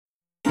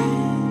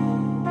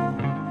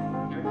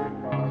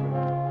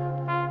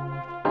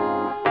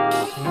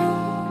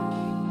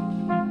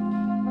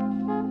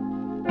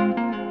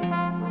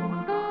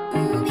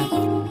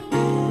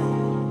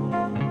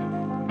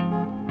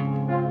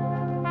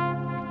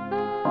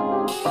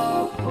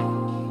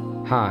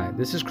Hi,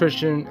 this is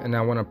Christian, and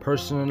I want to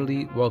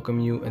personally welcome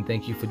you and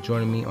thank you for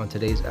joining me on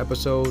today's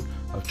episode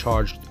of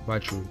Charged by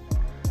Truth.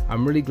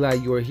 I'm really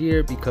glad you are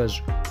here because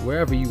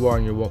wherever you are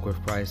in your walk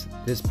with Christ,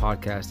 this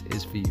podcast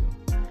is for you.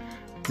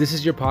 This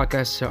is your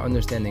podcast to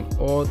understanding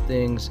all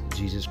things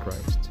Jesus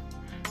Christ.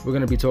 We're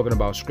going to be talking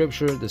about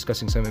scripture,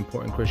 discussing some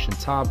important Christian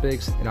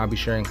topics, and I'll be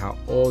sharing how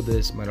all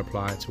this might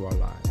apply to our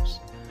lives.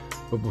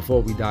 But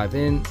before we dive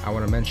in, I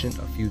want to mention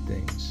a few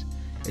things.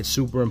 It's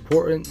super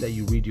important that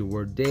you read your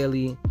word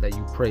daily, that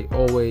you pray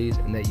always,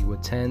 and that you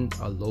attend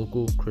a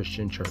local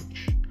Christian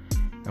church.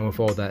 And with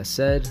all that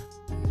said,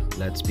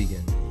 let's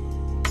begin.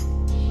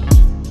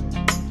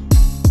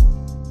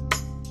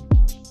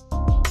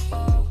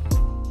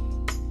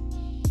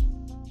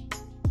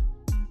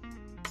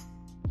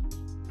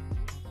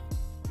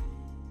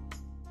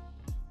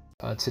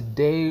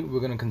 Today, we're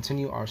going to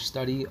continue our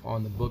study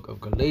on the book of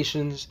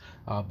Galatians.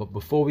 But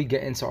before we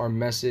get into our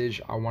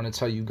message, I want to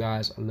tell you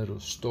guys a little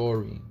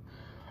story.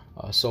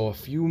 So a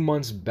few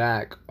months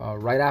back,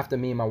 right after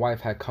me and my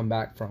wife had come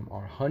back from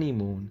our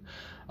honeymoon,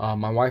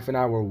 my wife and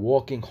I were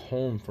walking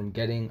home from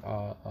getting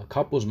a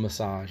couples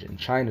massage in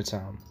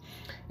Chinatown.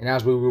 And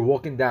as we were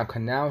walking down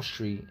Canal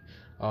Street,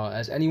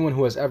 as anyone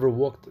who has ever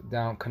walked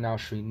down Canal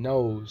Street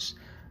knows,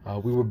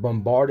 we were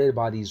bombarded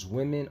by these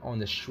women on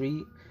the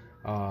street,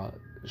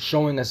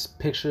 showing us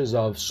pictures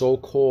of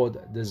so-called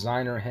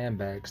designer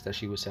handbags that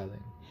she was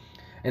selling.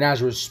 And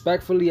as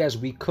respectfully as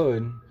we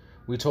could,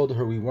 we told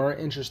her we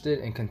weren't interested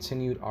and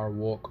continued our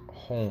walk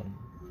home.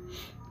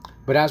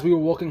 But as we were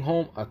walking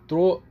home, a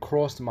thought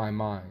crossed my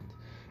mind.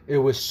 It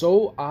was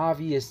so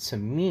obvious to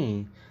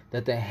me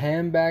that the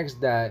handbags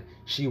that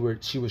she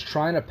was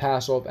trying to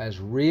pass off as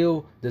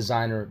real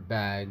designer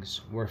bags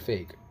were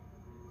fake.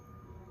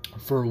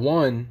 For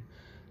one,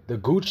 the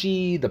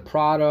Gucci, the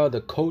Prada,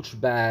 the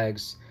Coach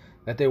bags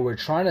that they were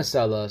trying to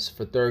sell us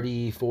for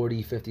 $30,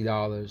 $40,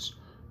 $50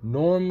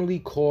 normally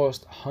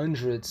cost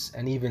hundreds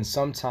and even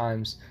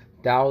sometimes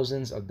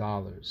thousands of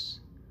dollars.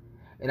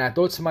 And I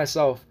thought to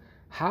myself,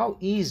 how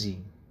easy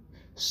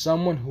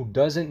someone who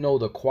doesn't know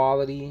the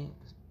quality,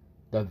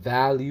 the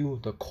value,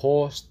 the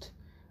cost,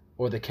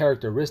 or the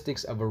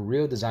characteristics of a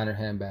real designer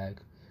handbag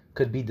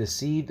could be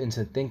deceived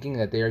into thinking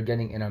that they are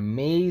getting an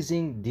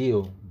amazing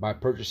deal by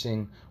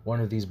purchasing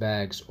one of these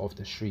bags off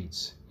the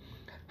streets.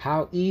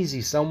 How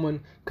easy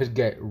someone could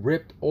get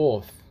ripped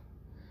off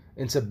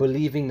into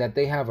believing that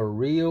they have a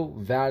real,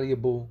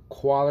 valuable,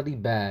 quality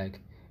bag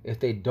if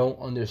they don't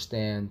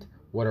understand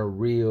what a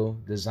real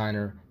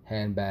designer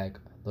handbag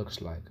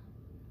looks like.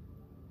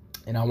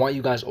 And I want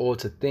you guys all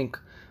to think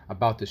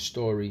about this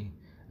story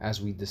as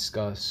we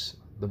discuss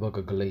the book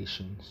of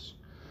Galatians.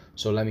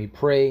 So let me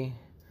pray.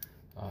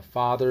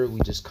 Father, we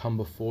just come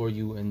before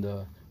you in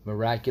the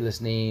miraculous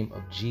name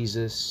of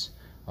Jesus.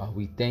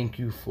 We thank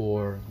you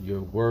for your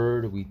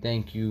word. We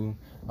thank you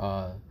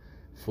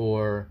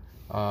for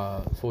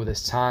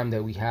this time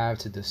that we have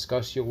to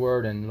discuss your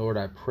word. And Lord,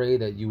 I pray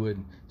that you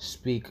would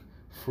speak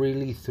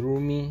freely through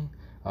me,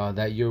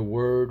 that your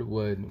word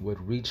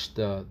would reach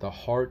the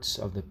hearts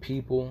of the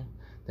people,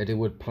 that it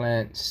would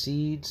plant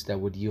seeds that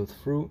would yield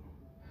fruit.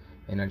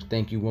 And I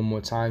thank you one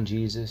more time,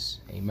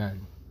 Jesus.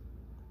 Amen.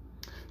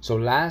 So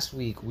last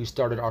week we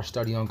started our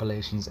study on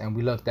Galatians and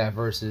we looked at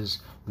verses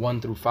 1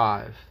 through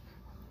 5.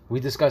 We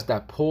discussed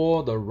that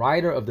Paul, the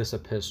writer of this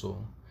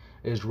epistle,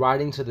 is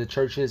writing to the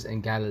churches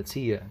in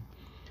Galatia.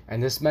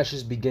 And this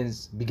message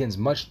begins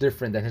much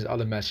different than his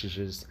other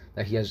messages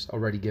that he has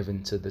already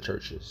given to the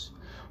churches.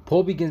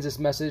 Paul begins this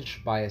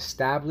message by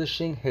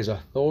establishing his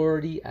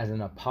authority as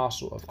an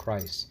apostle of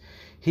Christ.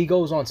 He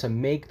goes on to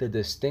make the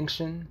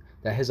distinction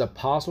that his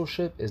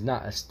apostleship is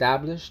not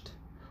established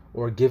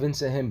or given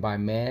to him by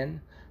man,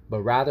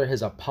 but rather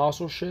his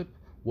apostleship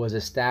was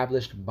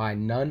established by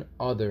none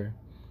other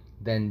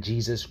than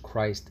Jesus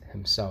Christ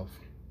himself.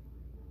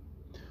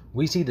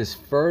 We see this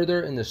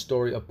further in the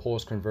story of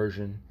Paul's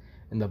conversion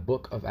in the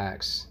book of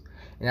Acts.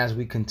 And as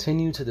we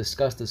continue to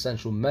discuss the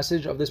central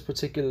message of this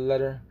particular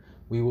letter,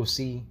 we will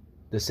see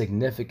the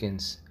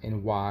significance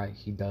in why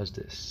he does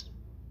this.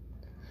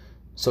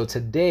 So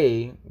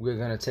today, we're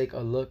going to take a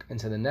look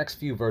into the next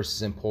few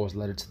verses in Paul's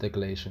letter to the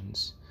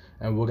Galatians.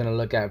 And we're going to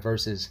look at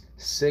verses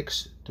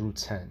 6 through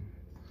 10.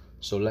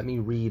 So let me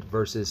read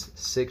verses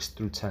 6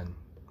 through 10.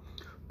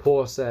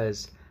 Paul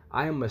says,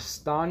 I am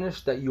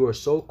astonished that you are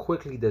so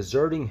quickly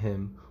deserting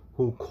him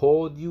who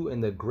called you in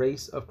the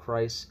grace of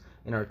Christ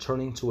and are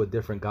turning to a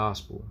different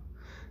gospel.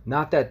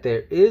 Not that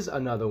there is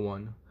another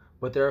one,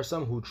 but there are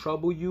some who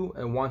trouble you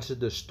and want to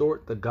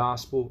distort the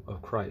gospel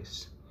of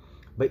Christ.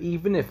 But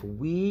even if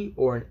we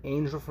or an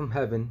angel from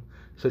heaven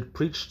should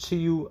preach to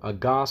you a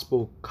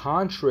gospel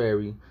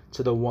contrary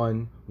to the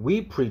one we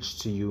preach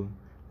to you,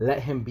 let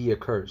him be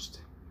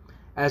accursed.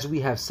 As we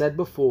have said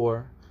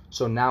before,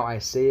 so now I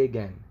say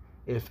again,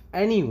 if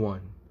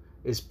anyone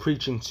is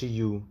preaching to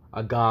you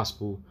a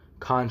gospel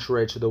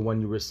contrary to the one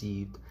you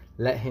received,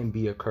 let him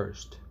be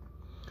accursed.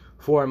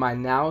 For am I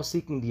now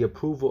seeking the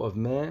approval of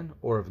man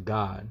or of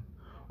God?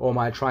 Or am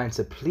I trying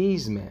to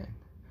please man?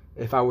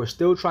 If I were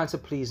still trying to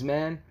please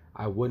man,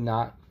 I would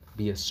not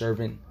be a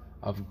servant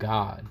of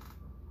God.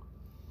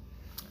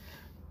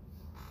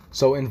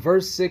 So in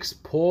verse 6,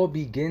 Paul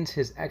begins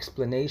his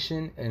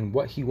explanation and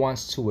what he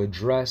wants to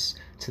address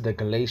to the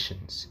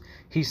Galatians.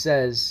 He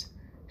starts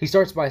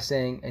by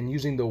saying and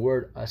using the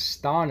word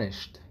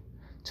astonished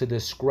to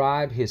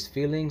describe his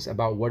feelings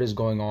about what is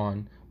going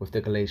on with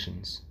the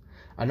Galatians.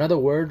 Another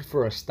word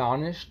for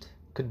astonished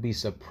could be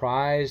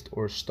surprised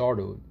or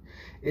startled.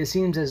 It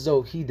seems as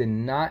though he did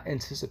not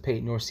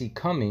anticipate nor see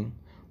coming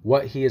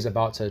what he is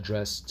about to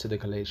address to the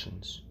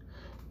Galatians.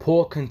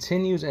 Paul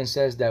continues and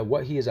says that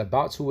what he is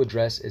about to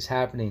address is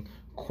happening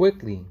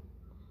quickly.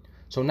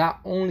 So not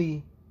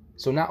only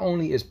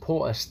is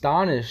Paul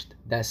astonished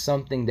that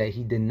something that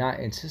he did not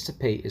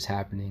anticipate is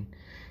happening,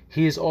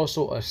 he is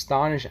also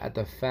astonished at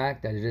the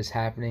fact that it is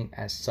happening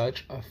at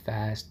such a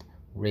fast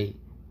rate.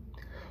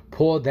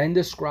 Paul then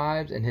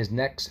describes in his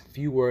next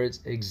few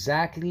words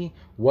exactly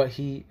what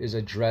he is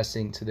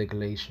addressing to the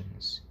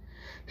Galatians.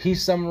 He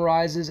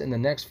summarizes in the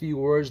next few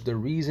words the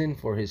reason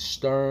for his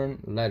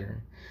stern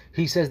letter.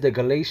 He says the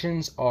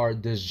Galatians are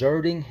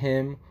deserting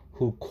him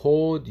who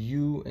called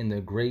you in the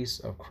grace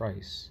of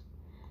Christ.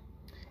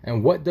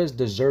 And what does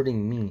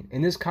deserting mean?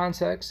 In this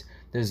context,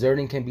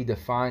 deserting can be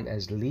defined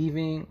as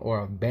leaving or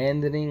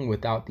abandoning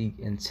without the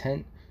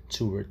intent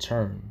to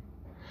return.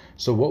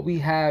 So what we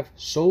have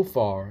so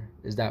far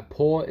is that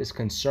Paul is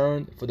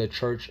concerned for the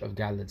church of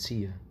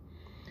Galatia.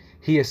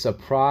 He is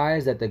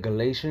surprised that the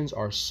Galatians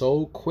are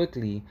so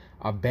quickly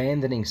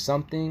abandoning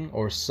something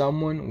or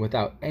someone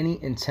without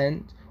any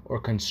intent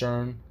or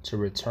concern to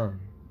return.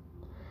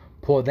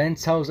 Paul then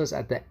tells us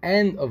at the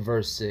end of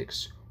verse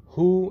 6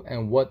 who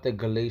and what the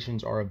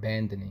Galatians are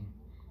abandoning.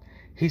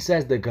 He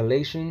says the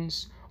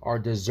Galatians are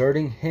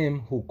deserting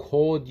him who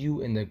called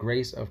you in the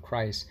grace of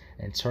Christ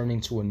and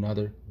turning to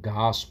another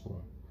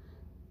gospel.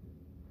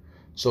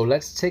 So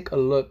let's take a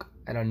look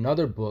at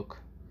another book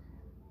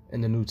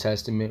in the New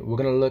Testament. We're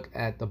going to look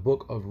at the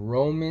book of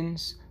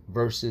Romans,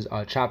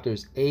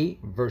 chapters 8,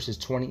 verses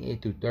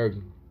 28 through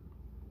 30.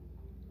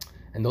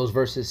 And those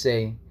verses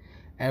say,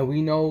 And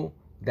we know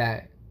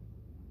that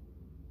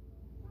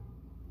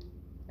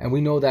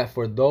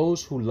for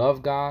those who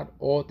love God,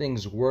 all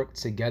things work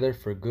together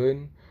for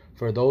good,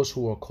 for those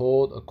who are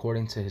called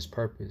according to his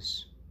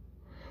purpose.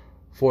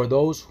 For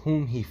those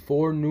whom he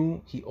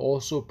foreknew, he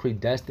also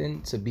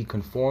predestined to be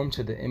conformed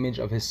to the image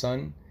of his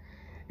Son,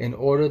 in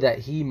order that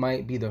he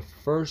might be the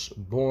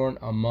firstborn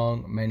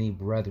among many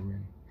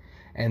brethren.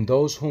 And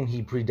those whom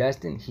he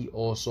predestined, he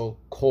also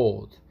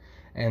called.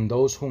 And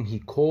those whom he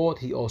called,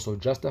 he also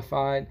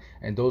justified.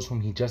 And those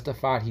whom he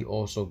justified, he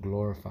also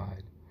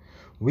glorified.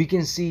 We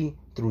can see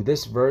through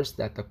this verse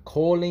that the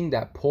calling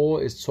that Paul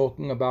is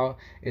talking about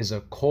is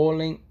a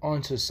calling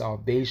unto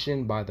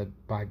salvation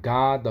by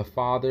God the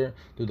Father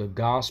through the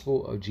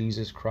gospel of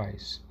Jesus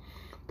Christ.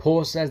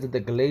 Paul says that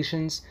the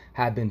Galatians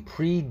have been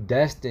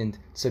predestined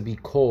to be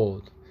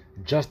called,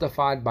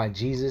 justified by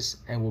Jesus,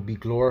 and will be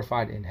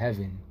glorified in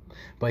heaven.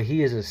 But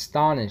he is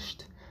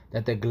astonished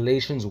that the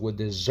Galatians would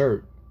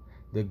desert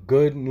the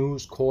good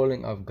news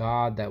calling of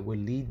God that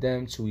would lead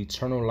them to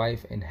eternal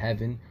life in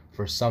heaven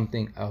for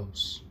something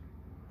else.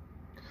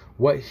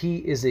 What he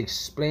is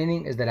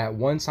explaining is that at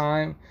one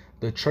time,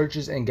 the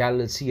churches in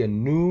Galatia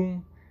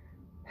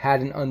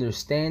had an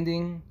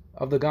understanding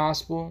of the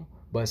gospel,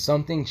 but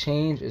something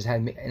changed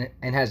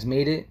and has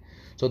made it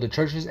so the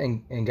churches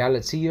in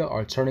Galatia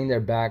are turning their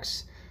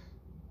backs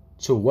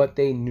to what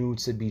they knew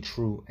to be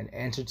true and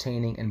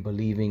entertaining and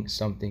believing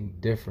something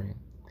different.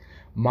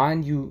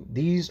 Mind you,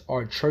 these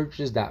are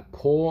churches that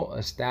Paul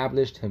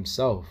established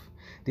himself.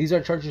 These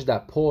are churches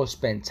that Paul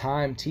spent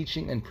time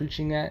teaching and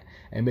preaching at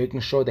and making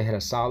sure they had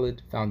a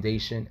solid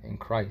foundation in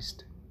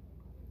Christ.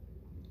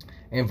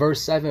 In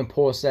verse 7,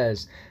 Paul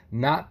says,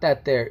 Not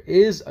that there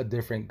is a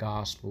different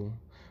gospel,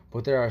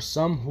 but there are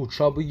some who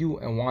trouble you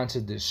and want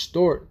to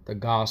distort the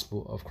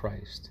gospel of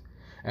Christ.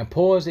 And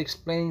Paul is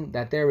explaining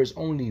that there is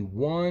only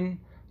one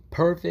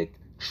perfect,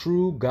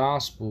 true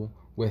gospel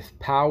with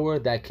power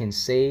that can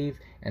save,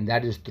 and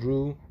that is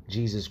through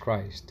Jesus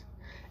Christ.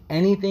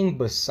 Anything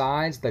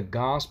besides the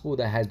gospel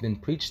that has been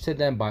preached to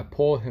them by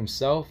Paul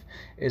himself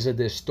is a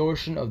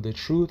distortion of the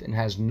truth and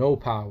has no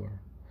power.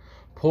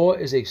 Paul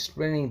is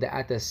explaining that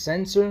at the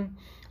center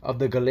of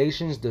the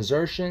Galatians'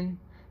 desertion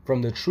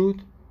from the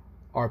truth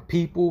are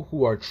people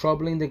who are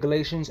troubling the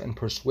Galatians and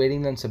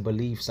persuading them to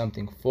believe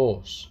something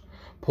false.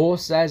 Paul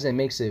says and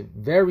makes it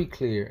very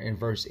clear in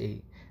verse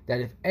 8 that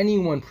if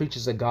anyone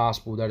preaches a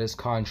gospel that is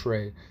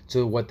contrary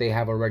to what they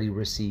have already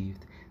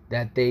received,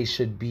 that they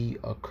should be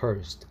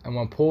accursed. And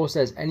when Paul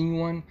says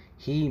anyone,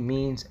 he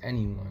means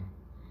anyone.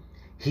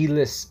 He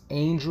lists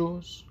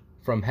angels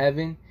from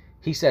heaven.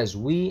 He says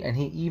we, and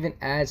he even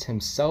adds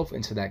himself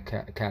into that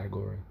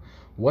category.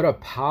 What a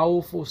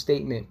powerful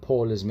statement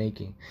Paul is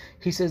making.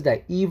 He says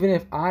that even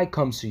if I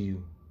come to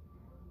you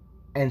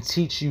and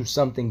teach you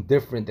something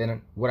different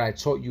than what I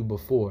taught you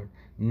before,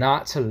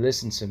 not to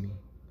listen to me.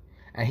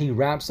 And he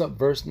wraps up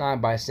verse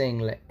 9 by saying,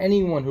 let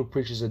anyone who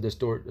preaches a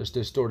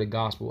distorted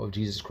gospel of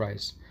Jesus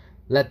Christ,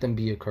 let them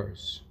be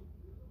accursed.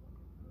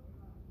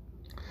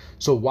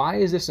 So why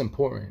is this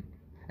important?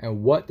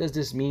 And what does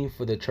this mean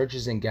for the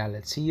churches in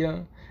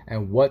Galatia?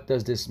 And what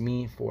does this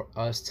mean for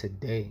us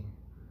today?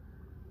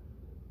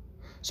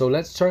 So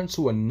let's turn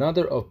to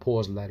another of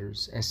Paul's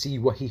letters and see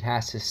what he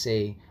has to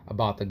say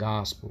about the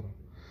gospel.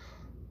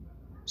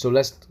 So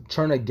let's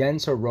turn again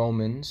to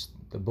Romans,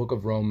 the book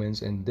of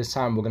Romans, and this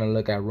time we're going to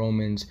look at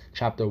Romans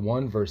chapter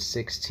 1, verse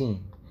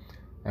 16.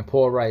 And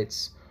Paul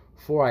writes,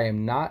 "For I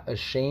am not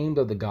ashamed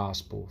of the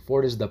gospel,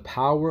 for it is the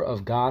power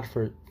of God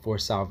for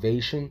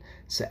salvation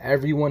to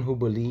everyone who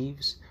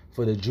believes,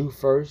 for the Jew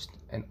first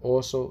and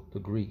also the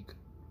Greek."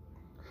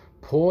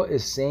 Paul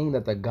is saying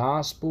that the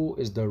gospel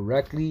is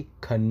directly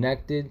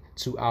connected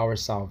to our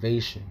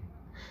salvation.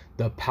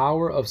 The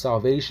power of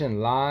salvation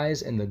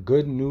lies in the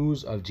good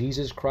news of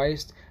Jesus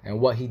Christ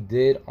and what he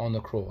did on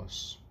the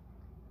cross.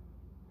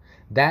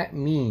 That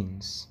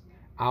means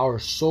our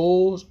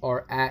souls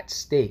are at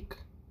stake.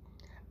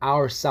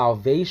 Our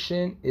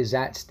salvation is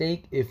at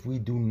stake if we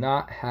do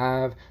not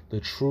have the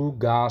true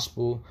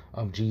gospel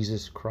of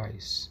Jesus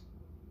Christ.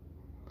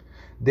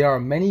 There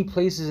are many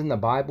places in the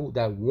Bible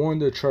that warn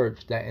the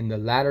church that in the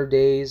latter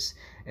days,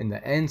 in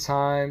the end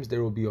times,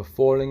 there will be a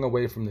falling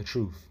away from the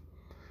truth.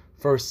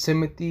 1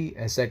 Timothy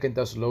and 2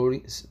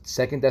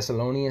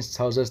 Thessalonians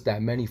tells us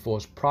that many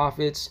false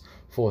prophets,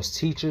 false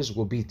teachers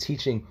will be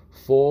teaching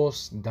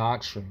false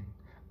doctrine,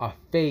 a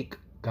fake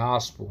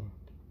gospel.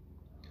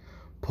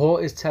 Paul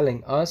is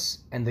telling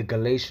us and the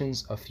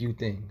Galatians a few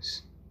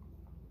things.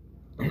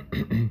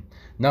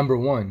 Number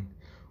one,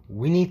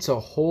 we need to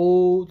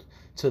hold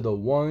to the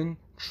one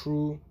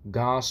true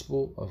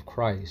gospel of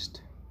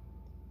Christ.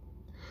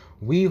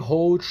 We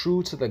hold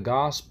true to the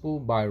gospel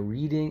by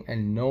reading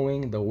and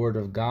knowing the word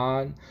of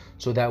God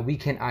so that we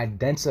can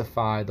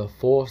identify the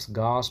false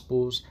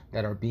gospels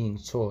that are being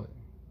taught.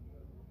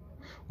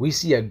 We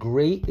see a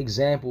great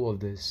example of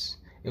this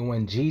in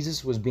when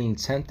Jesus was being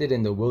tempted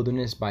in the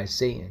wilderness by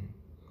Satan.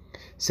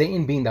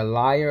 Satan, being the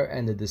liar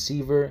and the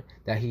deceiver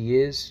that he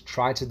is,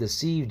 tried to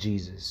deceive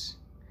Jesus.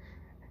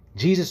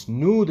 Jesus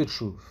knew the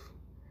truth.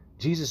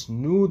 Jesus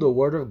knew the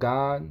word of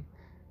God.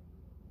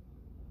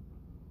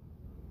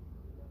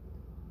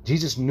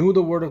 Jesus knew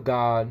the word of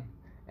God,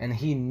 and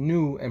he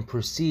knew and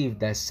perceived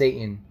that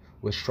Satan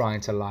was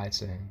trying to lie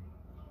to him.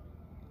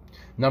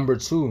 Number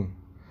two,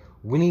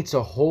 we need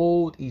to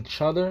hold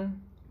each other,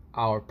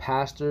 our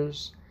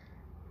pastors,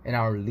 and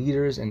our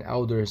leaders and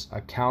elders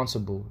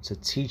accountable to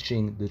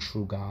teaching the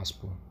true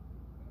gospel.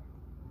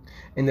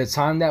 In the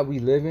time that we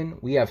live in,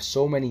 we have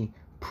so many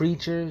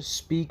preachers,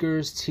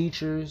 speakers,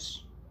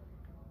 teachers,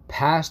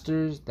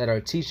 pastors that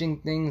are teaching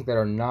things that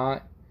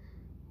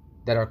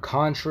are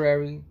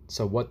contrary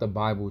to what the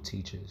Bible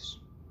teaches.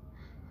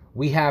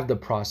 We have the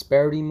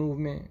prosperity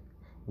movement,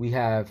 we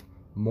have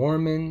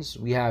Mormons,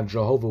 we have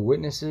Jehovah's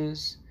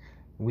Witnesses,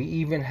 we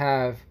even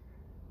have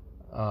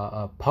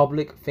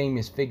public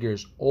famous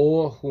figures,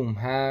 all whom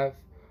have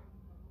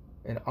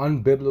an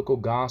unbiblical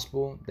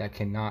gospel that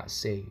cannot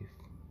save.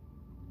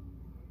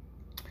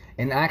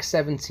 In Acts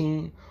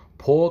 17,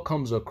 Paul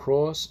comes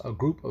across a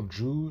group of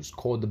Jews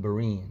called the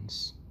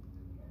Bereans.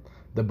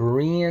 The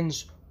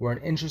Bereans were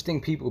an interesting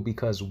people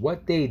because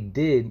what they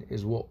did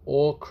is what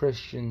all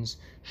Christians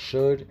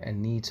should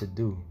and need to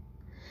do.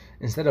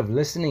 Instead of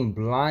listening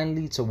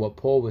blindly to what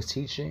Paul was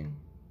teaching,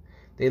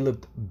 they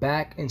looked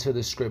back into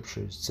the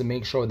scriptures to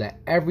make sure that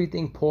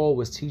everything Paul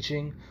was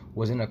teaching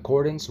was in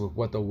accordance with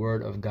what the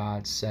word of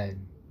God said.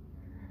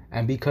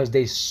 And because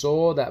they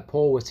saw that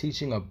Paul was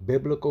teaching a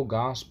biblical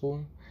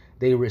gospel,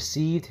 they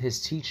received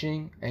his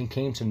teaching and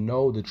came to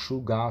know the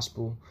true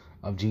gospel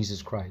of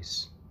Jesus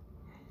Christ.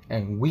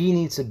 And we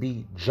need to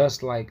be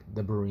just like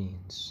the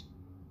Bereans.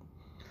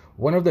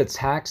 One of the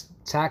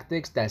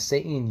tactics that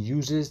Satan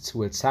uses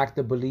to attack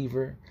the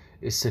believer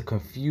is to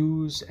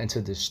confuse and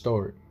to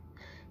distort.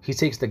 He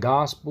takes the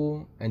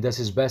gospel and does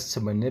his best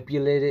to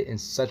manipulate it in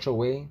such a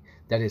way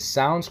that it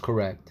sounds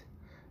correct,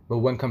 but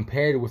when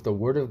compared with the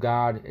word of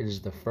God, it is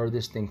the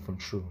furthest thing from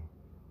true.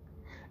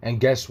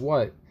 And guess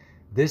what?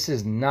 This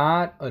is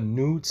not a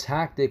new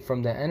tactic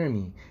from the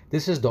enemy.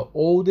 This is the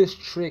oldest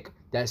trick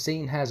that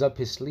Satan has up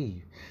his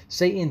sleeve.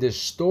 Satan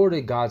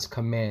distorted God's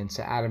command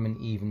to Adam and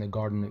Eve in the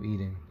Garden of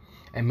Eden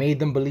and made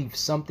them believe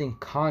something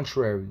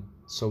contrary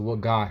to what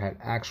God had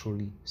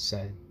actually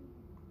said.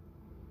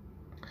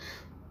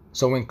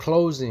 So in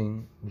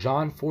closing,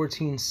 John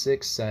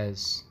 14:6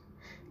 says,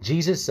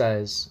 Jesus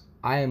says,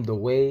 "I am the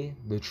way,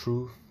 the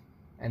truth,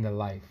 and the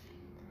life.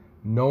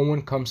 No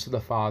one comes to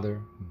the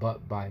Father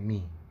but by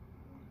me."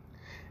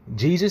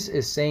 Jesus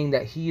is saying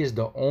that he is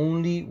the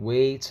only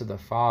way to the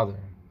Father,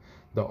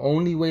 the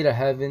only way to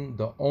heaven,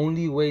 the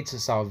only way to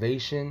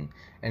salvation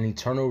and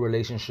eternal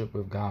relationship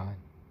with God.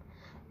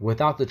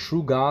 Without the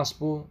true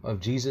gospel of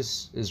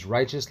Jesus'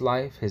 righteous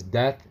life, his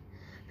death,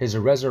 his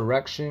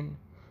resurrection,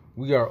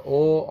 we are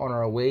all on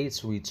our way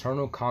to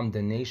eternal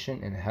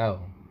condemnation in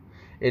hell.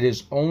 It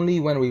is only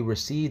when we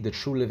receive the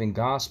true living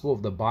gospel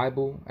of the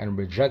Bible and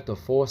reject the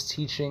false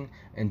teaching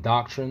and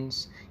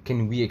doctrines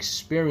can we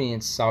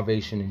experience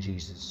salvation in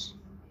Jesus.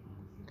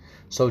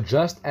 So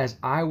just as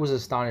I was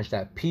astonished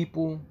that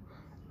people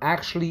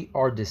actually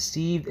are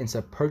deceived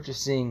into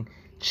purchasing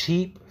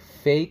cheap,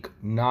 fake,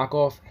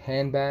 knockoff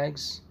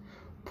handbags,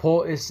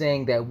 Paul is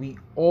saying that we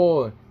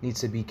all need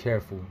to be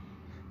careful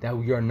that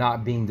we are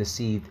not being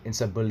deceived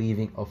into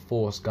believing a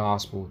false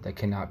gospel that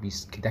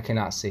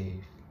cannot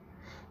save.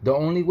 The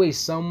only way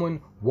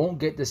someone won't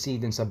get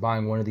deceived into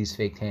buying one of these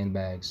fake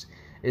handbags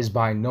is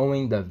by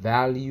knowing the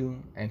value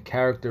and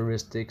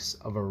characteristics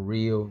of a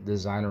real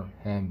designer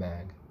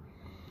handbag.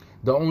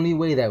 The only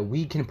way that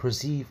we can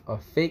perceive a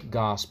fake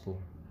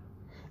gospel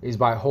is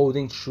by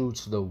holding true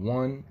to the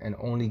one and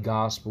only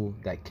gospel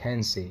that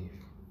can save.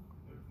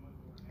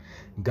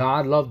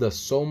 God loved us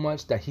so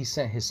much that he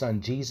sent his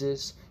son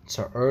Jesus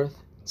to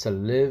earth to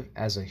live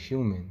as a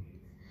human.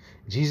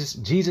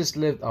 Jesus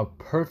lived a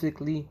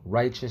perfectly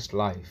righteous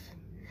life.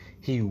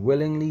 He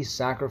willingly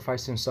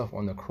sacrificed himself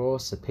on the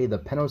cross to pay the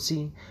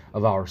penalty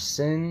of our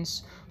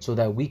sins so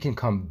that we can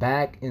come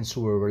back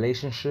into a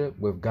relationship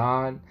with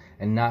God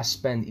and not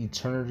spend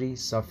eternity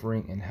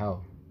suffering in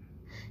hell.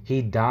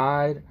 He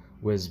died,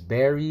 was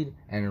buried,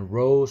 and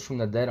rose from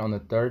the dead on the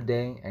third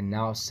day, and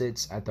now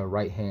sits at the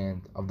right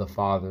hand of the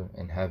Father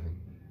in heaven.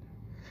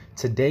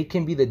 Today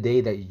can be the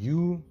day that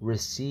you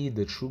receive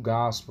the true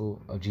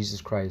gospel of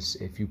Jesus Christ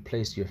if you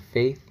place your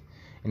faith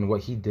in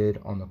what he did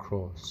on the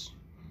cross.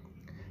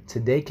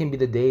 Today can be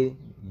the day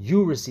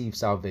you receive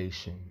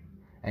salvation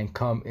and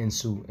come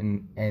into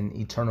an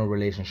eternal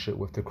relationship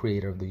with the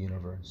creator of the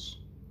universe.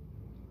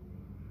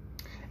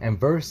 And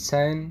verse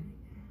 10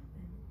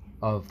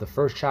 of the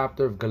first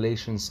chapter of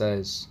Galatians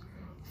says,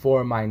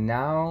 "For am I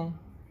now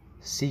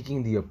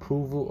seeking the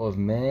approval of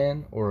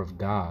man or of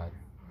God?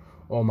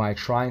 Or am I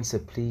trying to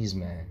please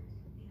man?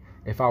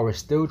 If I were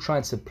still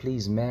trying to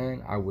please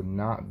man, I would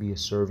not be a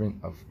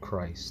servant of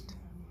Christ."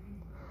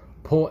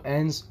 Paul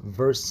ends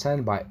verse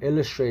 10 by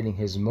illustrating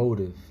his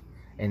motive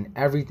in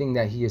everything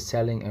that he is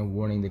telling and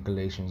warning the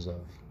Galatians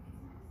of.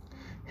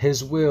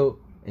 His will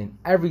in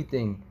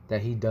everything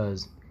that he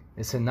does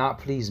is to not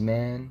please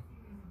man,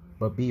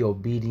 but be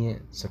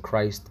obedient to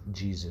Christ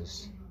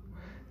Jesus.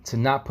 To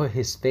not put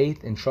his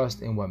faith and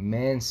trust in what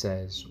man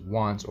says,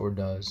 wants, or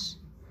does,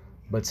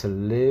 but to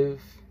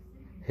live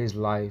his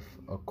life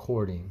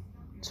according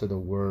to the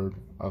word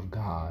of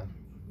God.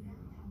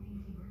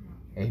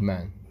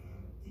 Amen.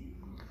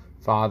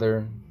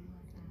 Father,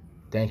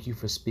 thank you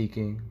for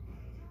speaking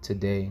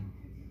today.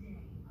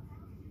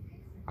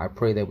 I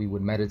pray that we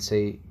would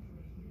meditate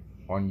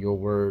on your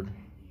word.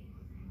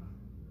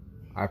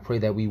 I pray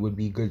that we would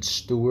be good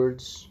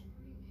stewards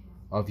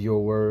of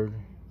your word,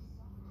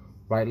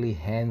 rightly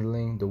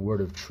handling the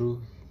word of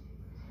truth,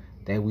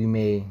 that we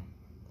may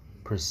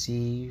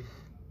perceive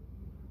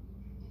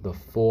the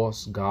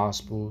false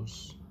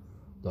gospels,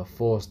 the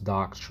false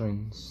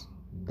doctrines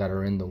that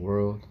are in the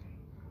world.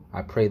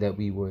 I pray that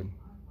we would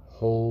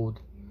hold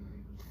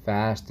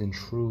fast and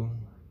true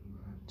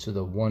to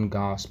the one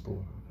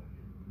gospel,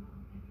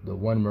 the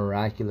one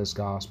miraculous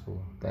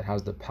gospel that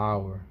has the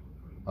power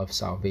of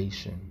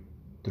salvation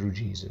through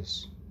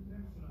Jesus.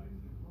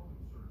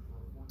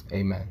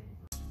 Amen.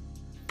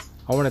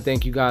 I want to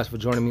thank you guys for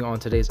joining me on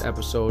today's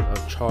episode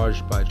of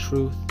Charged by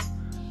Truth.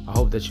 I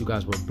hope that you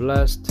guys were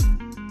blessed,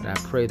 and I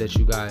pray that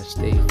you guys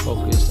stay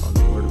focused on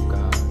the Word of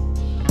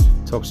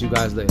God. Talk to you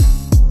guys later.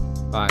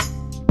 Bye.